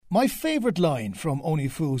My favourite line from Only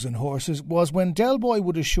Fools and Horses was when Del Boy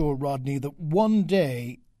would assure Rodney that one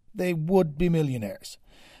day they would be millionaires.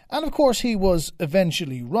 And of course he was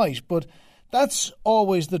eventually right, but that's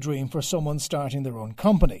always the dream for someone starting their own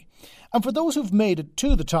company. And for those who've made it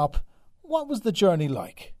to the top, what was the journey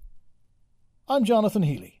like? I'm Jonathan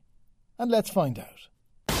Healy, and let's find out.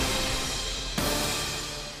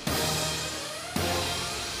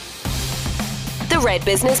 The Red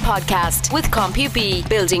Business Podcast with CompuB.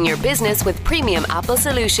 Building your business with premium Apple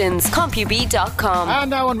solutions. CompuB.com. And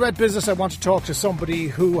now on Red Business, I want to talk to somebody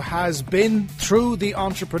who has been through the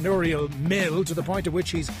entrepreneurial mill to the point at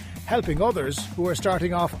which he's helping others who are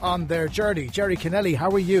starting off on their journey. Jerry Kennelly,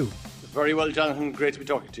 how are you? Very well, Jonathan. Great to be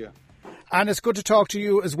talking to you. And it's good to talk to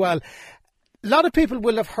you as well. A lot of people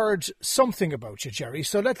will have heard something about you, Jerry.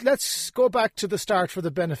 So let's go back to the start for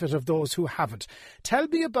the benefit of those who haven't. Tell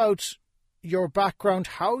me about your background,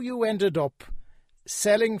 how you ended up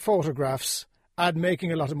selling photographs and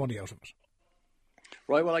making a lot of money out of it.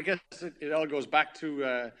 Right. Well, I guess it all goes back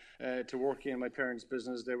to working in my parents'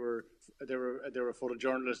 business. They were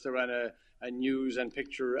photojournalists. They ran a news and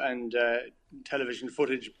picture and television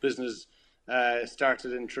footage business.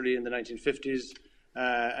 Started in Tralee in the 1950s,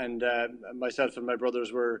 and myself and my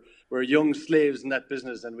brothers were young slaves in that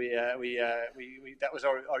business, and we that was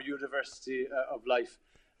our university of life.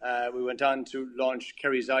 We went on to launch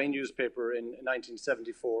Kerry's Eye newspaper in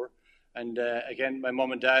 1974. And again, my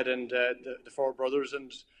mum and dad and the four brothers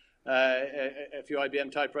and a few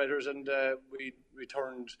IBM typewriters, and we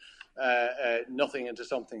turned nothing into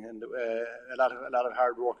something, and a lot of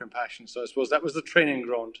hard work and passion. So I suppose that was the training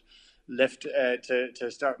ground. Left to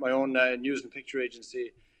start my own news and picture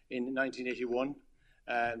agency in 1981.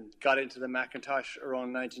 Got into the Macintosh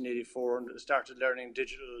around 1984 and started learning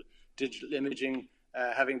digital imaging.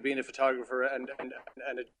 Having been a photographer and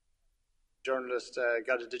a journalist,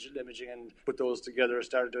 got into digital imaging and put those together,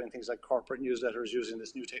 started doing things like corporate newsletters using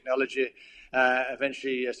this new technology.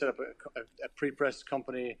 Eventually set up a pre-press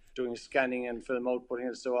company doing scanning and film outputting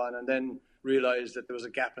and so on, and then realised that there was a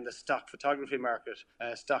gap in the stock photography market.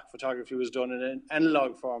 Stock photography was done in an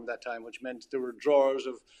analog form that time, which meant there were drawers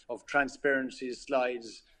of transparency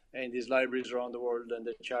slides in these libraries around the world, and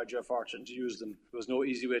they charge you a fortune to use them. There was no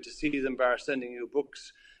easy way to see them bar sending you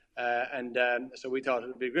books. So we thought it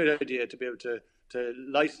would be a great idea to be able to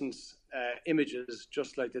license images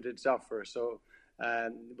just like they did software. So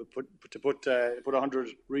we put 100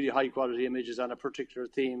 really high quality images on a particular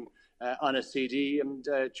theme on a CD and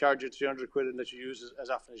charge you 300 quid and let you use it as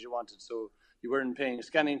often as you wanted. So you weren't paying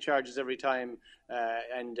scanning charges every time,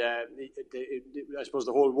 and I suppose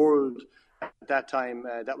the whole world at that time,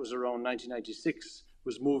 that was around 1996,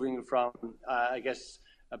 was moving from, I guess,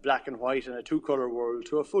 a black and white and a two-colour world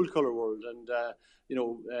to a full-colour world. And,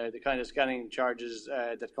 the kind of scanning charges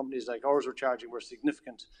that companies like ours were charging were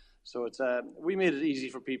significant. So we made it easy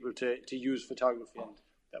for people to use photography. And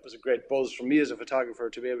that was a great buzz for me as a photographer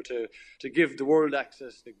to be able to give the world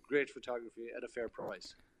access to great photography at a fair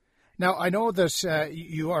price. Now, I know that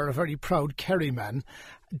you are a very proud Kerry man.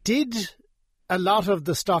 Did a lot of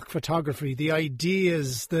the stock photography, the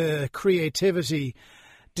ideas, the creativity,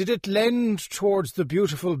 did it lend towards the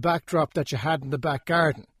beautiful backdrop that you had in the back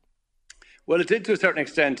garden? Well, it did to a certain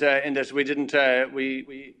extent in that we didn't. I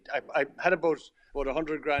had about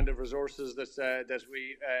 100 grand of resources that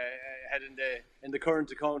we had in the current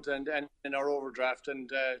account and in our overdraft, and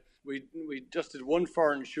we just did one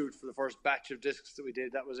foreign shoot for the first batch of discs that we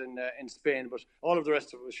did. That was in Spain, but all of the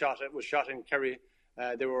rest of it was shot in Kerry.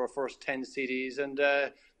 They were our first 10 CDs, and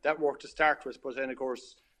that worked to start with. But then, of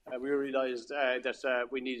course, we realised that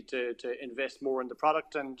we needed to invest more in the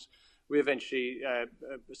product, and we eventually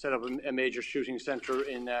set up a major shooting centre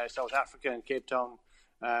in South Africa, in Cape Town.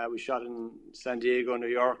 We shot in San Diego, New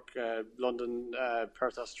York, London,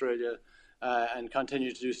 Perth, Australia, and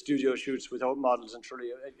continued to do studio shoots without models in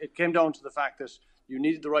Tralee. It came down to the fact that you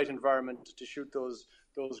needed the right environment to shoot those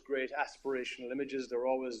great aspirational images. They're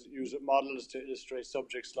always used with models to illustrate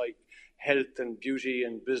subjects like health and beauty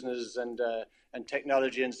and business and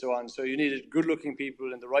technology and so on. So you needed good-looking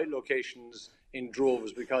people in the right locations in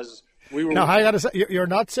droves, because we were... Now, I got to say, you're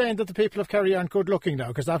not saying that the people of Kerry aren't good-looking now,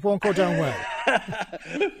 because that won't go down well.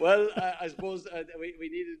 Well, I suppose we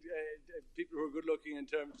needed people who are good-looking in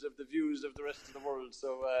terms of the views of the rest of the world.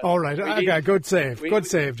 So all right, good save,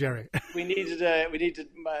 Jerry. We needed that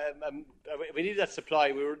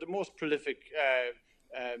supply. We were the most prolific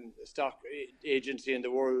stock agency in the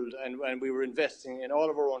world, and we were investing in all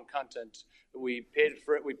of our own content. We paid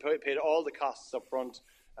for it. We paid all the costs up front,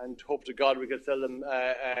 and hope to God we could sell them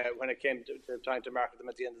when it came to time to market them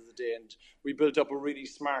at the end of the day. And we built up a really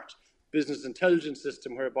smart business intelligence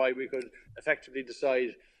system whereby we could effectively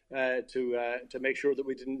decide to make sure that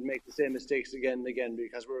we didn't make the same mistakes again and again,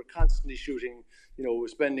 because we were constantly shooting. We're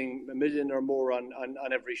spending $1 million or more on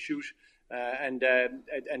every shoot, and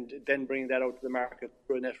then bringing that out to the market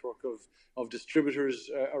through a network of distributors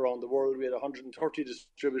around the world. We had 130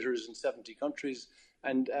 distributors in 70 countries,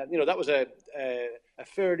 and that was a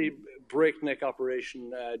fairly breakneck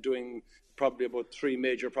operation, doing probably about 3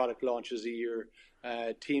 major product launches a year.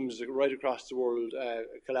 Teams right across the world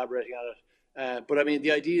collaborating on it. But I mean,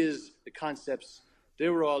 the ideas, the concepts, they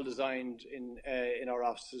were all designed in our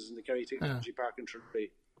offices in the Kerry Technology Park in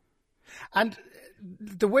Trinity. And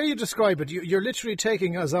the way you describe it, you're literally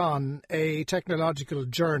taking us on a technological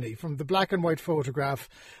journey from the black and white photograph,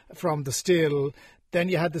 from the still, then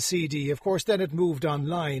you had the CD, of course, then it moved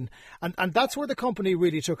online. And that's where the company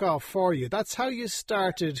really took off for you. That's how you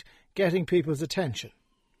started getting people's attention.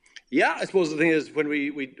 Yeah, I suppose the thing is, when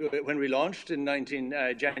we launched in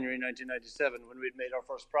January 1997, when we'd made our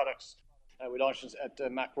first products, we launched at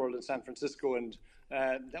Macworld in San Francisco, and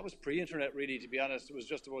that was pre-internet, really. To be honest, it was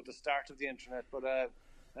just about the start of the internet. But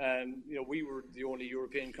we were the only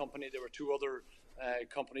European company. There were 2 other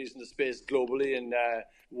companies in the space globally, and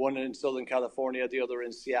one in Southern California, the other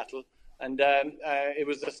in Seattle. And it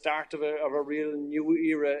was the start of a real new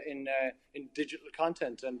era in digital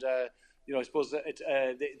content. And I suppose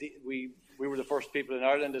we were the first people in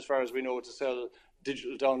Ireland, as far as we know, to sell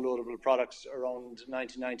digital downloadable products around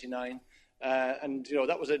 1999. And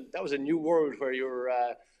that was a new world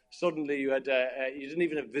where suddenly you didn't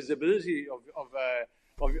even have visibility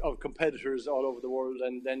of competitors all over the world,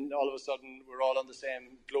 and then all of a sudden we're all on the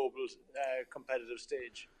same global competitive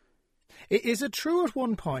stage. Is it true at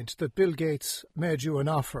one point that Bill Gates made you an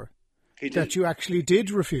offer that you actually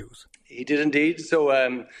did refuse? He did indeed. So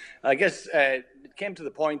I guess it came to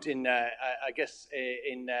the point in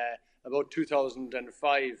about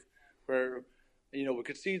 2005 where we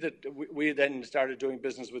could see that we then started doing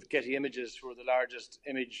business with Getty Images, who are the largest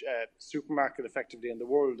image supermarket effectively in the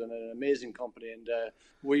world, and an amazing company. And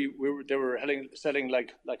they were selling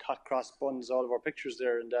like hot cross buns all of our pictures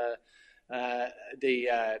there, and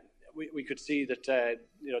we could see that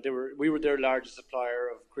we were their largest supplier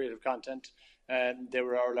of creative content, and they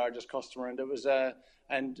were our largest customer. And it was I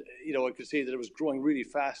could see that it was growing really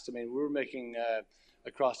fast. I mean, we were making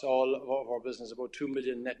across all of our business about 2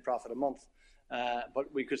 million net profit a month.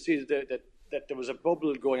 But we could see that there was a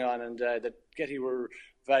bubble going on, and that Getty were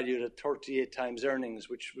valued at 38 times earnings,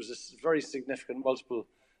 which was a very significant multiple.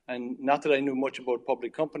 And not that I knew much about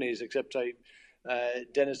public companies, except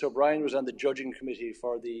Dennis O'Brien was on the judging committee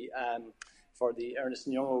for the Ernst &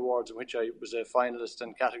 Young Awards, in which I was a finalist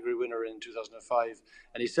and category winner in 2005.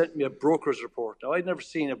 And he sent me a broker's report. Now, I'd never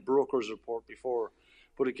seen a broker's report before,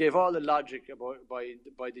 but it gave all the logic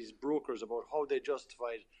by these brokers about how they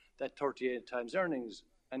justified that 38 times earnings.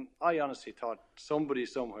 And I honestly thought somebody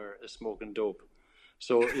somewhere is smoking dope.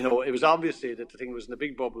 So, it was obviously that the thing was in a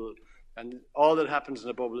big bubble, and all that happens in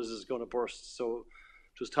a bubble is going to burst. So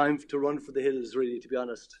it was time to run for the hills, really, to be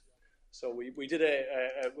honest. So we did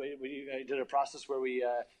a process where we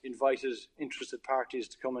invited interested parties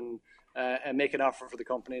to come and make an offer for the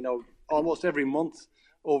company. Now, almost every month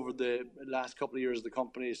over the last couple of years of the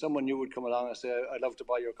company, someone new would come along and say, "I'd love to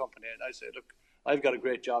buy your company." And I say, "Look, I've got a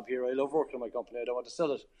great job here. I love working on my company. I don't want to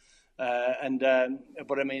sell it."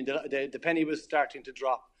 But I mean, the penny was starting to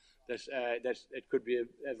drop that it could be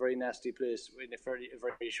a very nasty place in a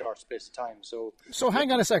very short space of time. So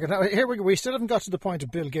hang on a second. Now, here we still haven't got to the point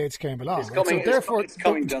of Bill Gates came along. It's coming,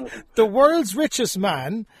 Jonathan. The world's richest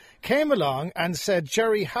man came along and said,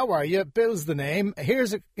 "Jerry, how are you? Bill's the name.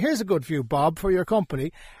 Here's a good few bob for your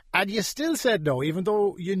company," and you still said no, even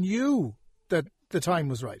though you knew that the time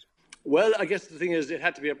was right. Well, I guess the thing is, it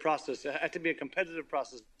had to be a process. It had to be a competitive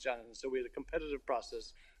process, Jonathan. So we had a competitive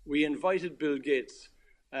process. We invited Bill Gates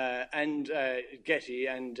and Getty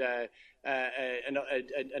and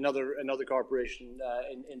another corporation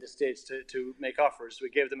in the States to make offers. We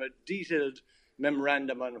gave them a detailed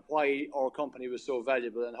memorandum on why our company was so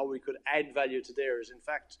valuable and how we could add value to theirs. In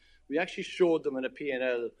fact, we actually showed them in a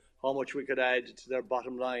P&L how much we could add to their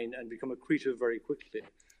bottom line and become accretive very quickly.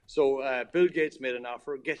 So Bill Gates made an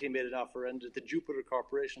offer, Getty made an offer, and the Jupiter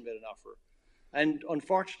Corporation made an offer. And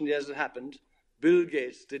unfortunately, as it happened, Bill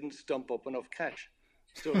Gates didn't stump up enough cash.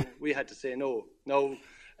 So we had to say no. Now,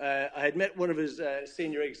 I had met one of his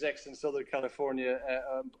senior execs in Southern California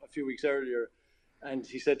a few weeks earlier, and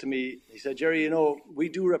he said to me, "Jerry, we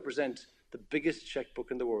do represent the biggest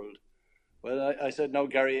checkbook in the world." Well, I said, "No,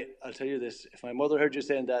 Gary, I'll tell you this. If my mother heard you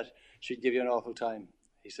saying that, she'd give you an awful time."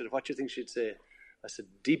 He said, "What do you think she'd say?" I said,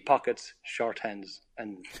 deep pockets, short hands.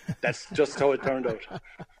 And that's just how it turned out.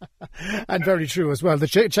 And very true as well. The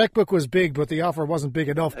checkbook was big, but the offer wasn't big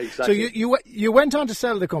enough. Exactly. So you went on to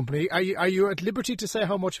sell the company. Are you at liberty to say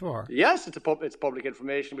how much for? Yes, it's public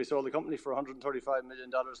information. We sold the company for $135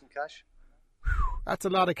 million in cash. That's a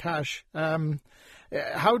lot of cash.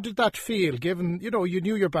 How did that feel, given, you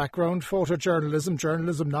knew your background,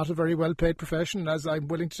 journalism, not a very well-paid profession, as I'm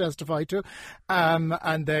willing to testify to,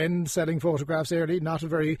 and then selling photographs early, not a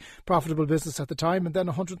very profitable business at the time, and then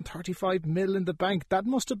 135 mil in the bank. That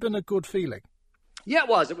must have been a good feeling. Yeah, it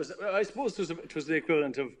was. It was. I suppose it was the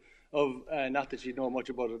equivalent of not that you know much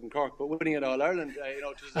about it in Cork, but winning it All Ireland. It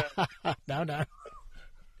was. No.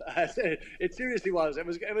 It seriously was. It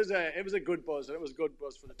was a good buzz, and it was a good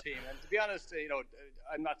buzz for the team. And to be honest,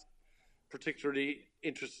 I'm not particularly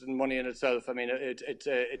interested in money in itself. I mean,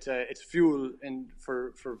 it's fuel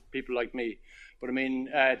for people like me. But I mean,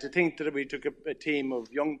 to think that we took a team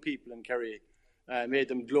of young people in Kerry, made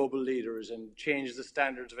them global leaders, and changed the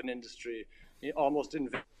standards of an industry, almost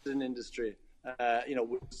invented an industry.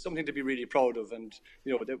 Was something to be really proud of. And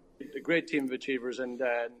a great team of achievers, and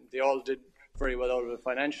they all did very well out of it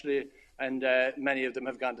financially, and many of them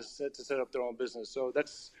have gone to set up their own business. So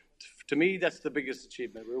to me, that's the biggest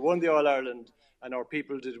achievement. We won the All Ireland, and our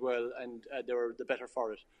people did well, and they were the better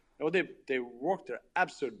for it. They worked their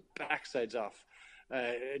absolute backsides off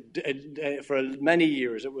for many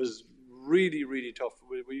years. It was really, really tough.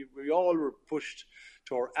 We all were pushed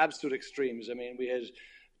to our absolute extremes. I mean, we had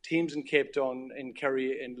teams in Cape Town, in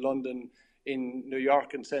Kerry, in London, in New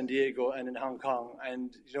York and San Diego, and in Hong Kong.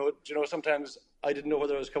 And sometimes I didn't know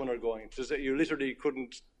whether I was coming or going. Just you literally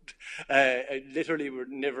couldn't. I literally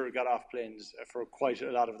never got off planes for quite a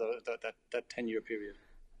lot of that 10-year period.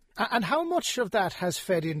 And how much of that has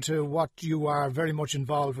fed into what you are very much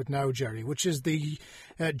involved with now, Jerry, which is the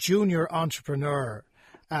junior entrepreneur,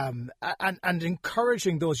 and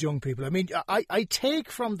encouraging those young people? I mean, I take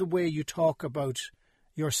from the way you talk about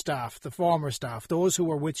your staff, the former staff, those who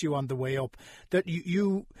were with you on the way up, that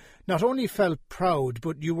you not only felt proud,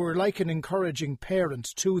 but you were like an encouraging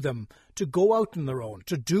parent to them to go out on their own,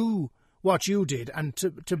 to do what you did, and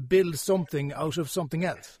to build something out of something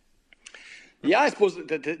else. Yeah, I suppose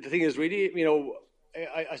the thing is really,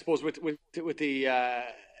 I suppose with the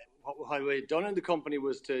how we had done in the company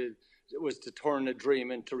was to turn a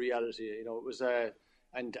dream into reality. It was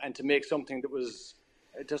and to make something that was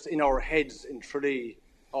just in our heads in Tralee,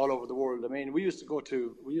 all over the world. I mean, we used to go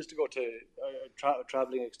to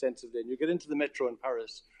traveling extensively, and you get into the metro in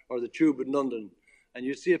Paris or the tube in London, and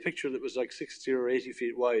you'd see a picture that was like 60 or 80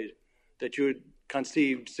 feet wide that you had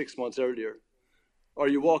conceived 6 months earlier. Or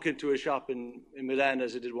you walk into a shop in Milan,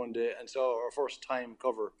 as I did one day, and saw our first Time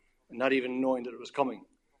cover, not even knowing that it was coming,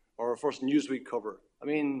 or our first Newsweek cover. I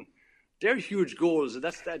mean, they're huge goals.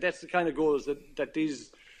 That's the kind of goals that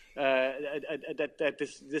these that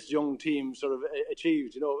this young team sort of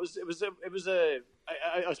achieved.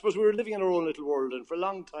 I suppose we were living in our own little world, and for a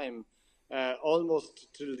long time,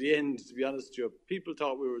 almost to the end, to be honest with you, people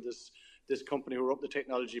thought we were this company who were up the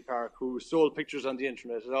technology park, who sold pictures on the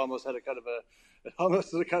internet. It almost had a kind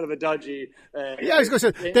of a dodgy. Yeah, I was going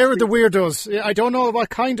to say they were the weirdos. Yeah, I don't know what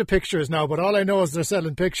kind of pictures now, but all I know is they're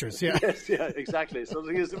selling pictures. Yeah. Yes, yeah, exactly. So the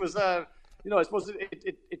thing is, it was, I suppose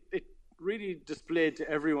it really displayed to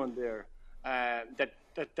everyone there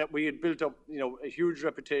that we had built up, a huge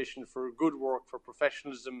reputation for good work, for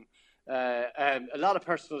professionalism, a lot of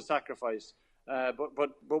personal sacrifice,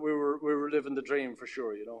 but we were living the dream for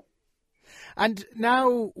sure, And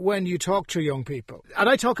now when you talk to young people, and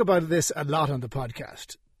I talk about this a lot on the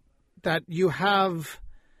podcast, that you have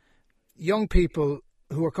young people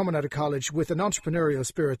who are coming out of college with an entrepreneurial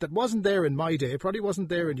spirit that wasn't there in my day, probably wasn't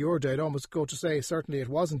there in your day. I'd almost go to say certainly it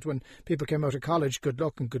wasn't when people came out of college. Good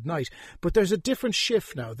luck and good night. But there's a different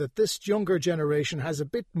shift now, that this younger generation has a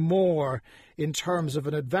bit more in terms of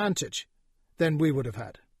an advantage than we would have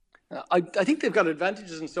had. I think they've got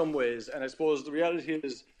advantages in some ways, and I suppose the reality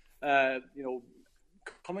is,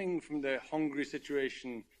 coming from the hungry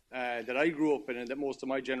situation that I grew up in and that most of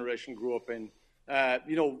my generation grew up in,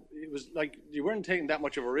 it was like you weren't taking that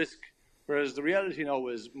much of a risk. Whereas the reality now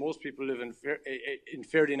is most people live in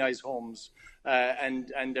fairly nice homes,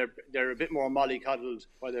 and they're a bit more mollycoddled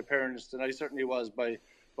by their parents than I certainly was by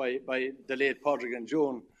the late Padraig and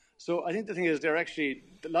Joan. So I think the thing is, they're actually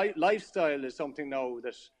the lifestyle is something now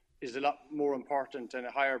that is a lot more important and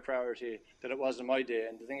a higher priority than it was in my day.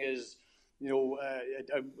 And the thing is,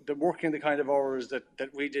 the working the kind of hours that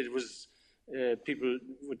we did was, people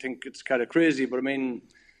would think it's kind of crazy, but I mean,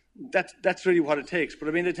 that's really what it takes. But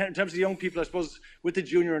I mean, in terms of the young people, I suppose with the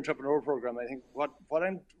junior entrepreneur program, I think what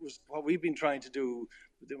we've been trying to do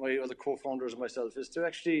with my other co-founders and myself is to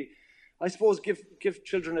actually, I suppose, give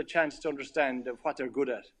children a chance to understand what they're good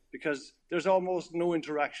at, because there's almost no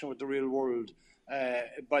interaction with the real world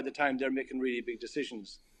by the time they're making really big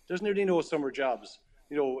decisions. There's nearly no summer jobs.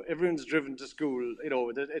 Everyone's driven to school.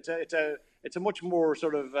 It's a much more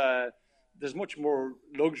sort of. There's much more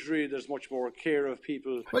luxury. There's much more care of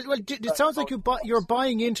people. Well, it sounds like you're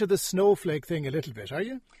buying into the snowflake thing a little bit, are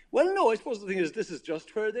you? Well, no. I suppose the thing is, this is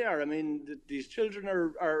just where they are. I mean, these children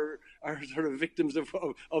are sort of victims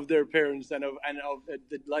of their parents and of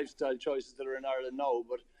the lifestyle choices that are in Ireland now.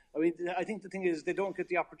 But I mean, I think the thing is, they don't get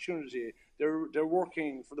the opportunity. They're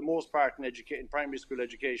working for the most part in primary school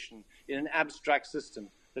education in an abstract system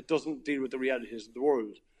that doesn't deal with the realities of the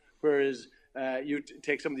world, whereas. You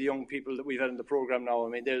take some of the young people that we've had in the program now. I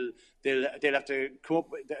mean, they'll have to come up.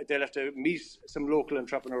 They'll have to meet some local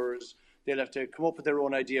entrepreneurs. They'll have to come up with their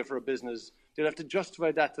own idea for a business. They'll have to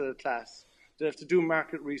justify that to the class. They'll have to do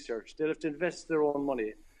market research. They'll have to invest their own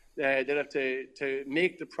money. They'll have to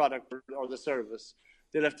make the product or the service.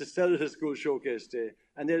 They'll have to sell it at school showcase day,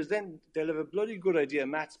 and they'll have a bloody good idea of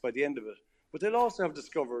maths by the end of it. But they'll also have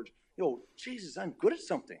discovered, Jesus, I'm good at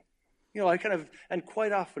something. And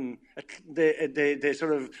quite often the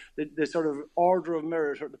sort of order of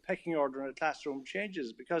merit or the pecking order in a classroom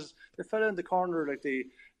changes, because the fellow in the corner, like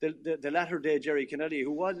the latter day Jerry Kennelly,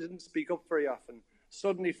 who didn't speak up very often,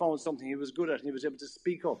 suddenly found something he was good at, and he was able to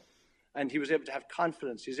speak up, and he was able to have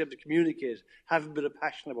confidence, he was able to communicate, have a bit of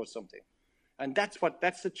passion about something. And that's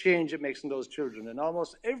the change it makes in those children. And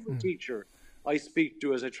almost every teacher I speak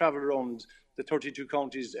to as I travel around the 32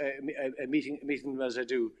 counties, meeting them as I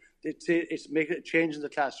do, it's making a change in the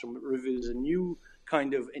classroom. It reveals a new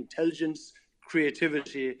kind of intelligence,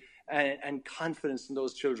 creativity, and confidence in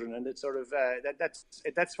those children. And it's sort of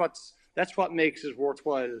that's what makes it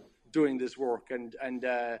worthwhile doing this work and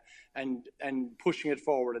pushing it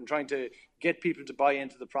forward and trying to get people to buy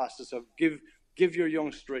into the process of give your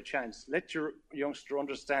youngster a chance. Let your youngster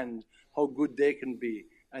understand how good they can be.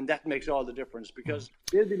 And that makes all the difference, because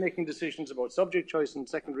they'll be making decisions about subject choice in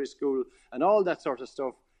secondary school and all that sort of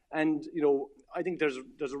stuff. And, I think there's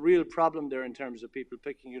a real problem there in terms of people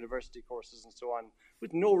picking university courses and so on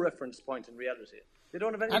with no reference point in reality. They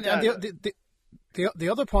don't have any data. And the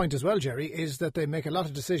other point as well, Jerry, is that they make a lot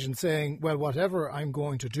of decisions saying, well, whatever I'm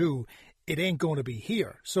going to do, it ain't going to be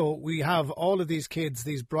here. So we have all of these kids,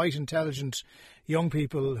 these bright, intelligent young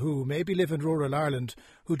people who maybe live in rural Ireland,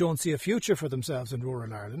 who don't see a future for themselves in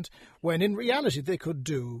rural Ireland, when in reality they could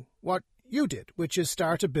do what you did, which is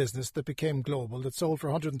start a business that became global, that sold for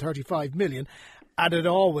 135 million, and it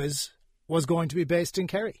always was going to be based in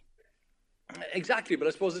Kerry. Exactly, but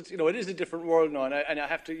I suppose it is a different world now, and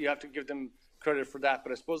you have to give them credit for that.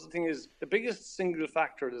 But I suppose the thing is, the biggest single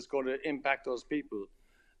factor that's going to impact those people,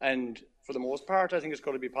 and for the most part, I think it's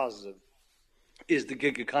going to be positive, is the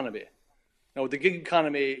gig economy. Now, the gig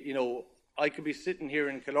economy, I could be sitting here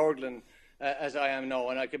in Killorglin as I am now,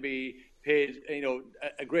 and I could be paid,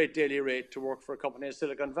 a great daily rate to work for a company in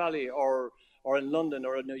Silicon Valley or in London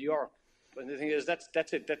or in New York. But the thing is, that's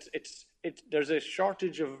it. There's a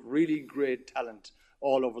shortage of really great talent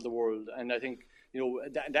all over the world, and I think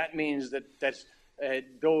that means that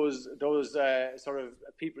those sort of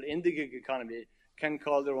people in the gig economy can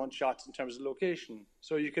call their own shots in terms of location.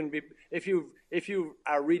 So you can be, if you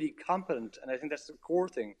are really competent, and I think that's the core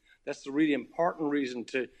thing. That's the really important reason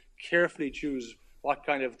to carefully choose what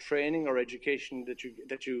kind of training or education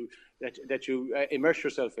that you immerse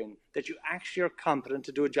yourself in, that you actually are competent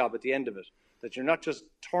to do a job at the end of it, that you're not just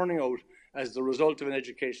turning out as the result of an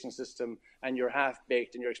education system and you're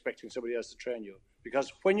half-baked and you're expecting somebody else to train you.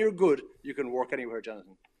 Because when you're good, you can work anywhere,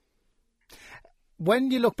 Jonathan.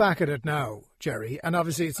 When you look back at it now, Jerry, and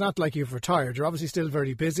obviously it's not like you've retired, you're obviously still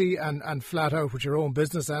very busy and flat out with your own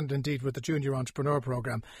business and indeed with the Junior Entrepreneur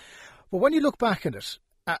Programme. But when you look back at it,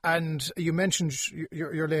 and you mentioned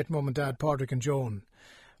your late mum and dad, Padraig and Joan,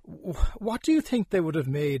 what do you think they would have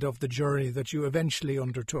made of the journey that you eventually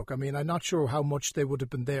undertook? I mean, I'm not sure how much they would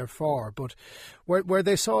have been there for, but where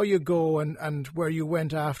they saw you go and where you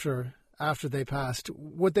went after they passed,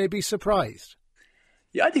 would they be surprised?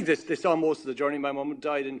 Yeah, I think they saw most of the journey. My mum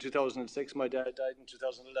died in 2006. My dad died in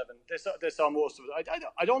 2011. They saw most of it.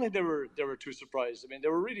 I don't think they were too surprised. I mean, they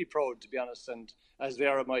were really proud, to be honest, and as they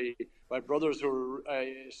are of my brothers, who are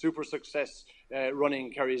super success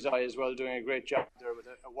running Kerry's Eye as well, doing a great job there with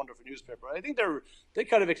a wonderful newspaper. I think they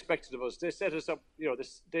kind of expected of us. They set us up.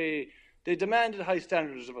 They demanded high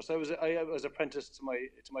standards of us. I was apprenticed to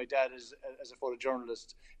my dad as a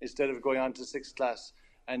photojournalist instead of going on to sixth class.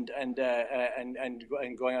 and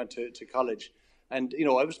going on to college. And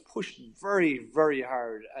I was pushed very, very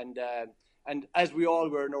hard, and as we all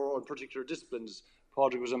were in our own particular disciplines.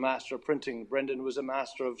 Padraig was a master of printing. Brendan was a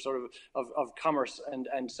master of of commerce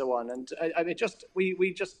and so on. And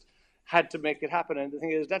we just had to make it happen. And the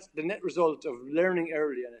thing is, that's the net result of learning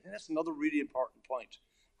early. And I think that's another really important point.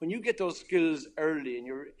 When you get those skills early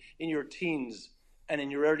in your teens and in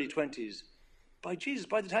your early 20s, by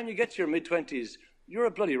the time you get to your mid 20s, you're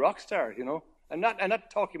a bloody rock star. I'm not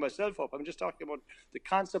talking myself up. I'm just talking about the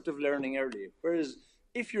concept of learning early. Whereas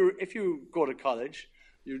if you go to college,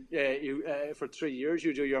 you for 3 years,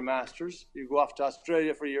 you do your masters, you go off to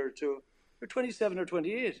Australia for a year or two, you're 27 or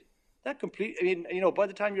 28. By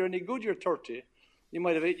the time you're any good, you're 30. You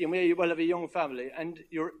may well have a young family, and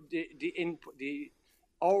the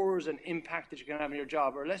hours and impact that you can have in your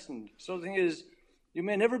job are lessened. So the thing is, you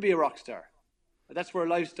may never be a rock star. That's where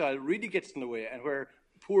lifestyle really gets in the way, and where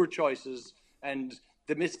poor choices and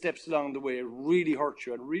the missteps along the way really hurt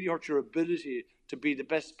you, and really hurt your ability to be the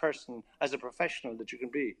best person as a professional that you can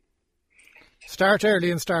be. Start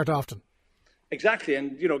early and start often. Exactly,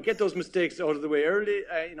 and get those mistakes out of the way early,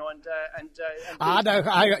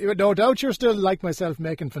 no doubt you're still like myself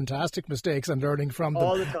making fantastic mistakes and learning from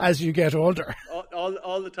them as you get older.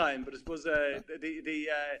 All the time, but I suppose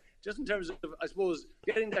just in terms of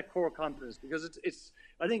getting that core competence, because it's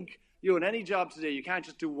I think in any job today you can't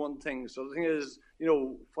just do one thing. So the thing is,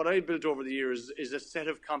 what I built over the years is a set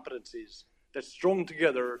of competencies that strung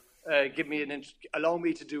together allow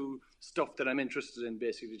me to do stuff that I'm interested in,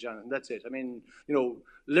 basically, John. And that's it. I mean,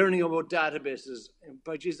 learning about databases.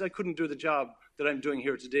 By Jesus, I couldn't do the job that I'm doing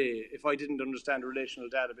here today if I didn't understand relational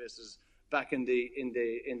databases back in the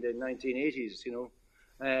 1980s.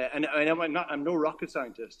 And I'm no rocket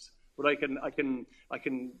scientist, but I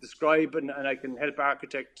can describe and I can help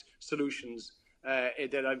architect solutions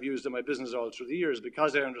that I've used in my business all through the years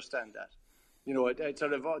because I understand that. It's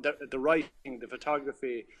sort of the writing, the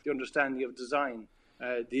photography, the understanding of design,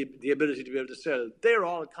 the ability to be able to sell. They're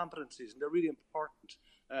all competencies, and they're really important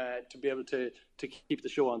to be able to keep the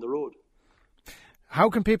show on the road. How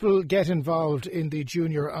can people get involved in the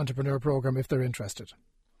Junior Entrepreneur Programme if they're interested?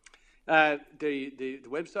 The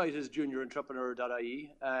website is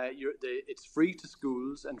juniorentrepreneur.ie. It's free to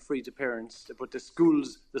schools and free to parents, but the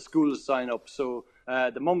schools sign up. So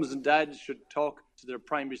the mums and dads should talk to their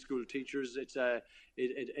primary school teachers. It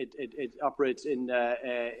operates for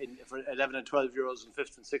 11 and 12-year-olds in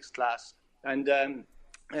 5th and 6th class, and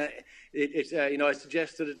I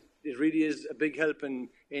suggest that it really is a big help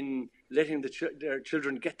in letting their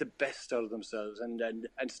children get the best out of themselves and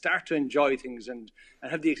start to enjoy things and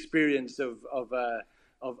have the experience of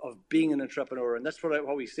being an entrepreneur. And that's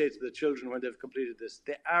what we say to the children when they've completed this.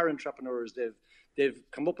 They are entrepreneurs. They've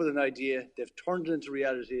come up with an idea. They've turned it into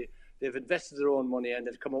reality. They've invested their own money and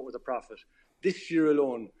they've come up with a profit. This year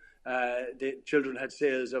alone, the children had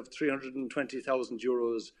sales of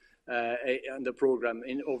 €320,000 on the programme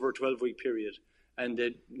in over a 12-week period, and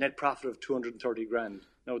the net profit of 230 grand.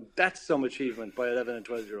 Now, that's some achievement by 11 and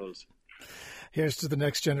 12-year-olds. Here's to the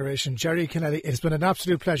next generation. Jerry Kennelly, it's been an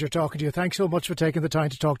absolute pleasure talking to you. Thanks so much for taking the time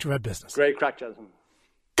to talk to Red Business. Great crack, Jonathan.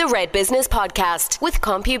 The Red Business Podcast with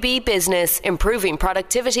CompuB Business. Improving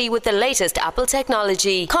productivity with the latest Apple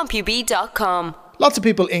technology. CompuB.com. Lots of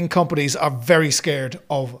people in companies are very scared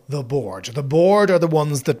of the board. The board are the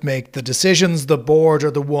ones that make the decisions. The board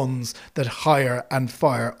are the ones that hire and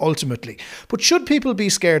fire ultimately. But should people be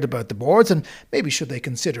scared about the boards, and maybe should they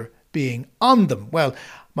consider being on them? Well,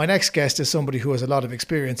 my next guest is somebody who has a lot of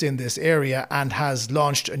experience in this area and has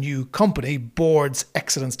launched a new company,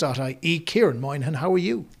 boardsexcellence.ie. Kieran Moynihan, how are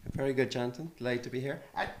you? Very good, Jonathan. Delighted to be here.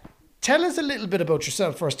 Tell us a little bit about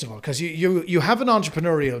yourself, first of all, because you have an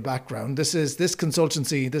entrepreneurial background. This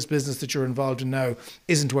consultancy, this business that you're involved in now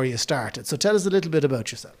isn't where you started. So tell us a little bit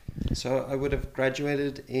about yourself. So I would have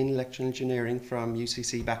graduated in electrical engineering from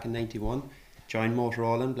UCC back in 91, joined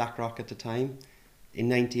Motorola and BlackRock at the time. In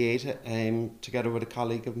 98, together with a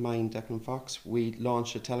colleague of mine, Declan Fox, we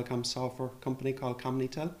launched a telecom software company called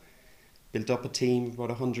Comnitel. Built up a team of about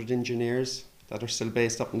 100 engineers that are still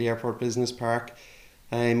based up in the Airport Business Park.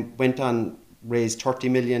 Went on, raised 30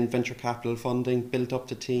 million venture capital funding, built up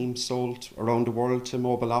the team, sold around the world to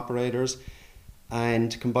mobile operators,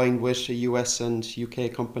 and combined with a US and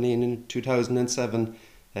UK company. And in 2007,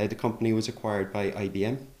 the company was acquired by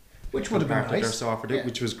IBM. Which would have been nice. Their software,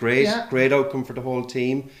 which was great, great outcome for the whole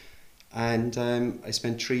team. And I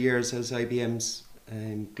spent 3 years as IBM's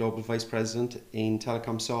global vice president in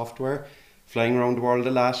telecom software, flying around the world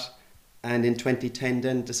a lot. And in 2010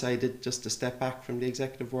 then decided just to step back from the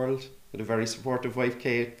executive world with a very supportive wife,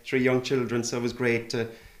 Kate, 3 young children, so it was great to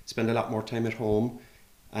spend a lot more time at home.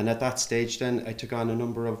 And at that stage then, I took on a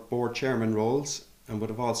number of board chairman roles and would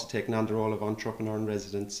have also taken on the role of entrepreneur in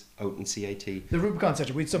residence out in CIT. The Rubicon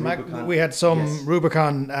Centre. We had some yes.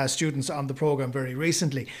 Rubicon students on the programme very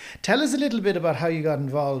recently. Tell us a little bit about how you got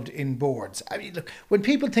involved in boards. I mean, look, when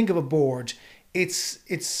people think of a board,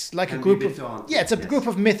 it's like a group of group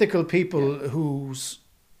of mythical people whose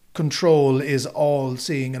control is all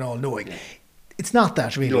seeing and all knowing. Yeah. It's not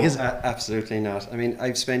that really, is it? Absolutely not. I mean,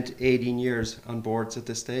 I've spent 18 years on boards at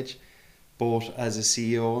this stage, both as a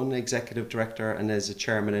CEO and executive director and as a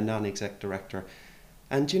chairman and non-exec director.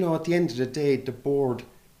 And, at the end of the day, the board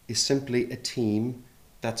is simply a team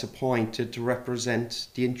that's appointed to represent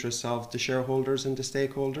the interests of the shareholders and the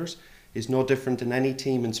stakeholders. It's no different than any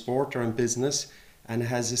team in sport or in business, and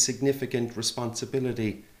has a significant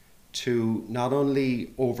responsibility to not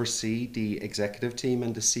only oversee the executive team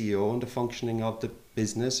and the CEO and the functioning of the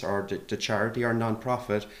business or the charity or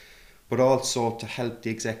non-profit, but also to help the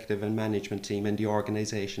executive and management team and the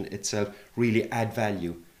organisation itself really add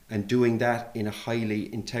value, and doing that in a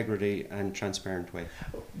highly integrity and transparent way.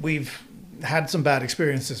 We've had some bad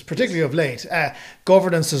experiences, particularly of late.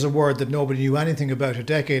 Governance is a word that nobody knew anything about a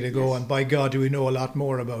decade ago, and by God do we know a lot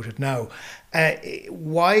more about it now.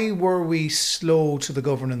 Why were we slow to the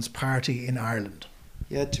governance party in Ireland?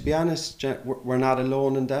 Yeah, to be honest, we're not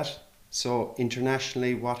alone in that. So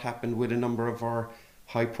internationally, what happened with a number of our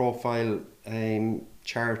high profile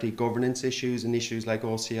charity governance issues and issues like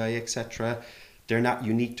OCI, etc., they're not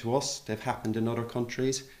unique to us. They've happened in other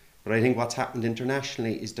countries. But I think what's happened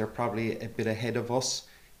internationally is they're probably a bit ahead of us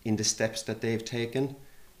in the steps that they've taken.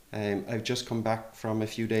 I've just come back from a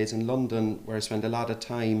few days in London where I spent a lot of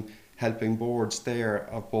time helping boards there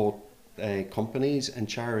of both companies and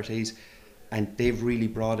charities, and they've really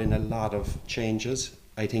brought in a lot of changes.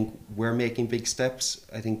 I think we're making big steps.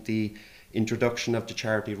 I think the introduction of the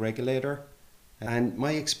charity regulator, and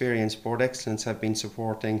my experience, Board Excellence have been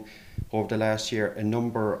supporting over the last year a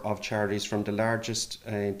number of charities from the largest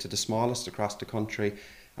to the smallest across the country,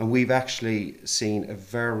 and we've actually seen a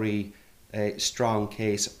very strong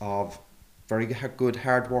case of very good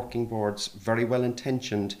hard-working boards, very well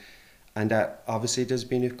intentioned, and obviously there's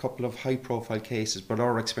been a couple of high-profile cases, but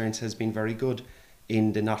our experience has been very good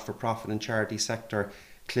in the not-for-profit and charity sector.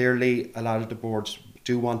 Clearly, a lot of the boards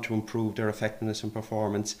do want to improve their effectiveness and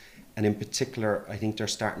performance, and in particular, I think they're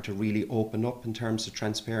starting to really open up in terms of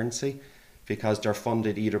transparency, because they're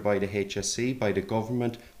funded either by the HSC, by the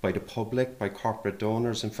government, by the public, by corporate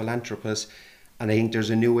donors and philanthropists, and I think there's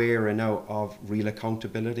a new era now of real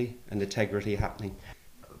accountability and integrity happening.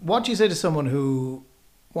 What do you say to someone who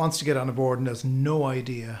wants to get on a board and has no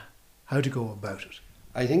idea how to go about it?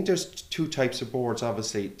 I think there's 2 types of boards,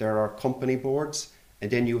 obviously. There are company boards, and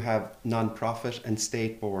then you have non-profit and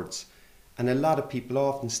state boards. And a lot of people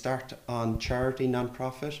often start on charity,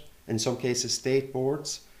 non-profit, in some cases state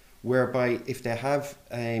boards, whereby if they have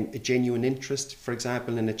a genuine interest, for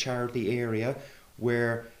example, in a charity area,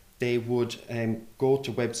 where they would go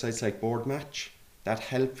to websites like Board Match that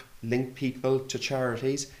help link people to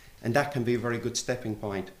charities, and that can be a very good stepping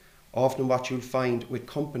point. Often what you'll find with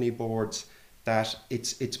company boards, that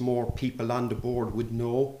it's more people on the board would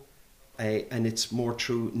know, and it's more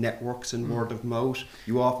through networks and word of mouth.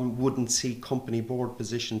 You often wouldn't see company board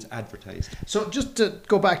positions advertised. So just to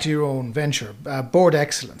go back to your own venture, Board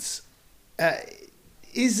Excellence,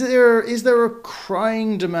 is there a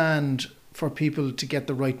crying demand for people to get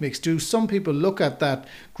the right mix? Do some people look at that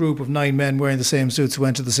group of 9 men wearing the same suits who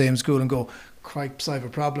went to the same school and go, cripes, I have a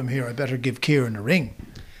problem here, I better give Kieran a ring?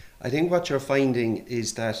 I think what you're finding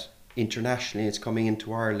is that internationally, it's coming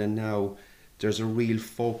into Ireland now, there's a real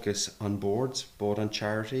focus on boards, both on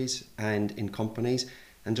charities and in companies.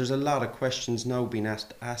 And there's a lot of questions now being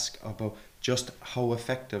asked about just how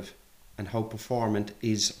effective and how performant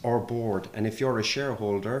is our board. And if you're a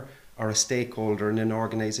shareholder or a stakeholder in an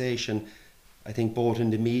organisation, I think both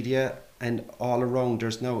in the media and all around,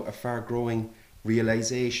 there's now a far growing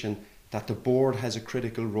realisation that the board has a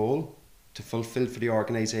critical role to fulfil for the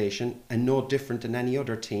organisation, and no different than any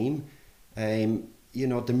other team.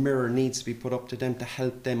 The mirror needs to be put up to them to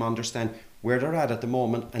help them understand where they're at the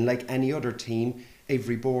moment, and like any other team,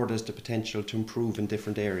 every board has the potential to improve in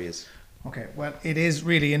different areas. Okay, well, it is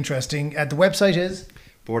really interesting. The website is?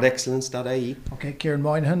 boardexcellence.ie. Okay, Kieran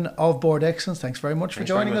Moynihan of Board Excellence, thanks very much for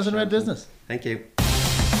joining us in Red Business. Thank you.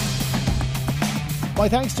 My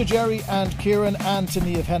thanks to Jerry and Kieran and to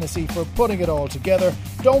Niamh Hennessy for putting it all together.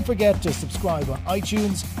 Don't forget to subscribe on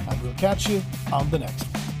iTunes, and we'll catch you on the next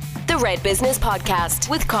one. The Red Business Podcast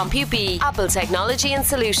with CompuB, Apple technology and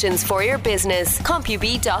solutions for your business.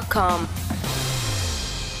 CompuB.com.